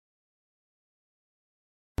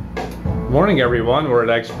Morning everyone, we're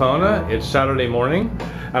at Expona. It's Saturday morning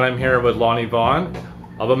and I'm here with Lonnie Vaughn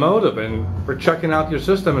of Emotiva, and we're checking out your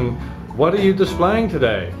system. And what are you displaying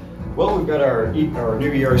today? Well, we've got our new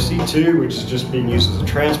ERC2, which is just being used as a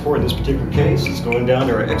transport in this particular case. It's going down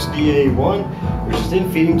to our XDA1, which is then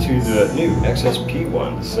feeding to the new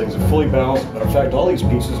XSP1. This thing's fully balanced. Matter of fact, all these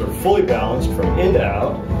pieces are fully balanced from in to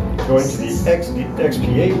out, going to the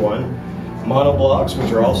XPA1 monoblocks,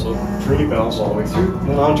 which are also truly balanced all the way through, and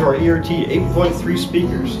then onto our ERT 8.3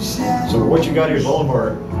 speakers. So what you got here is all of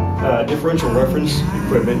our differential reference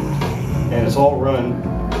equipment, and it's all run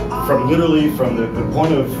from literally from the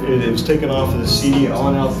point of it was taken off of the CD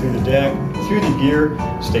on out through the deck, through the gear,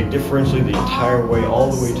 stay differentially the entire way, all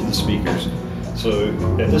the way to the speakers. So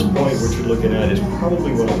at this point, what you're looking at is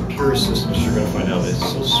probably one of the purest systems you're going to find out. It's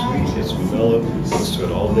so sweet, it's mellow, listen to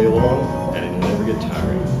it all day long, and it'll never get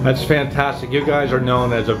tiring. That's fantastic. You guys are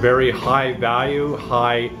known as a very high value,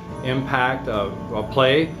 high impact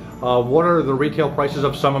play. What are the retail prices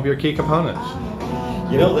of some of your key components?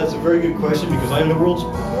 You know, that's a very good question, because I'm the world's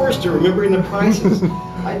worst at remembering the prices.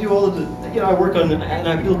 I do all of the, I work on and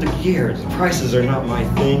I build the gear. The prices are not my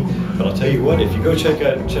thing, but I'll tell you what, if you go check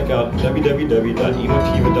out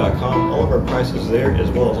www.emotiva.com, all of our prices there, as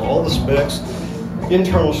well as all the specs,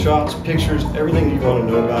 internal shots, pictures, everything you want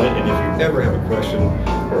to know about it. And if you ever have a question,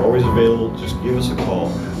 we're always available. Just give us a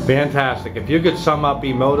call. Fantastic. If you could sum up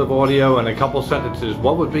Emotiva audio in a couple sentences,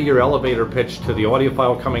 what would be your elevator pitch to the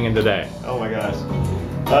audiophile coming in today? Oh my gosh.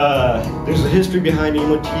 There's a history behind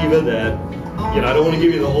Emotiva that, I don't want to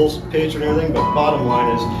give you the whole pitch and everything, but bottom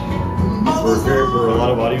line is we're a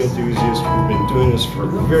lot of audio enthusiasts. We've been doing this for a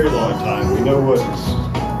very long time. We know what's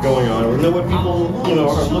going on. We know what people,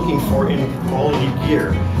 are looking for in quality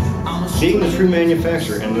gear. Being the true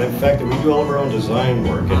manufacturer, and the fact that we do all of our own design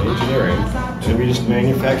work and engineering, and we just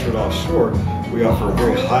manufacture it offshore, we offer a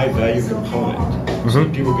very high value component. So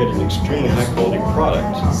people get an extremely high quality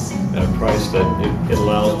product at a price that it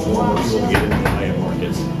allows more people to get into the high-end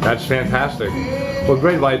market. That's fantastic. Well,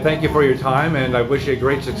 great, Lloyd. Thank you for your time, and I wish you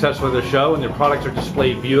great success with the show, and your products are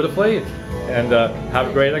displayed beautifully. And have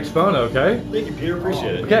a great Expona, okay? Thank you, Peter.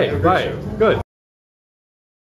 Appreciate it. Okay, bye. Good.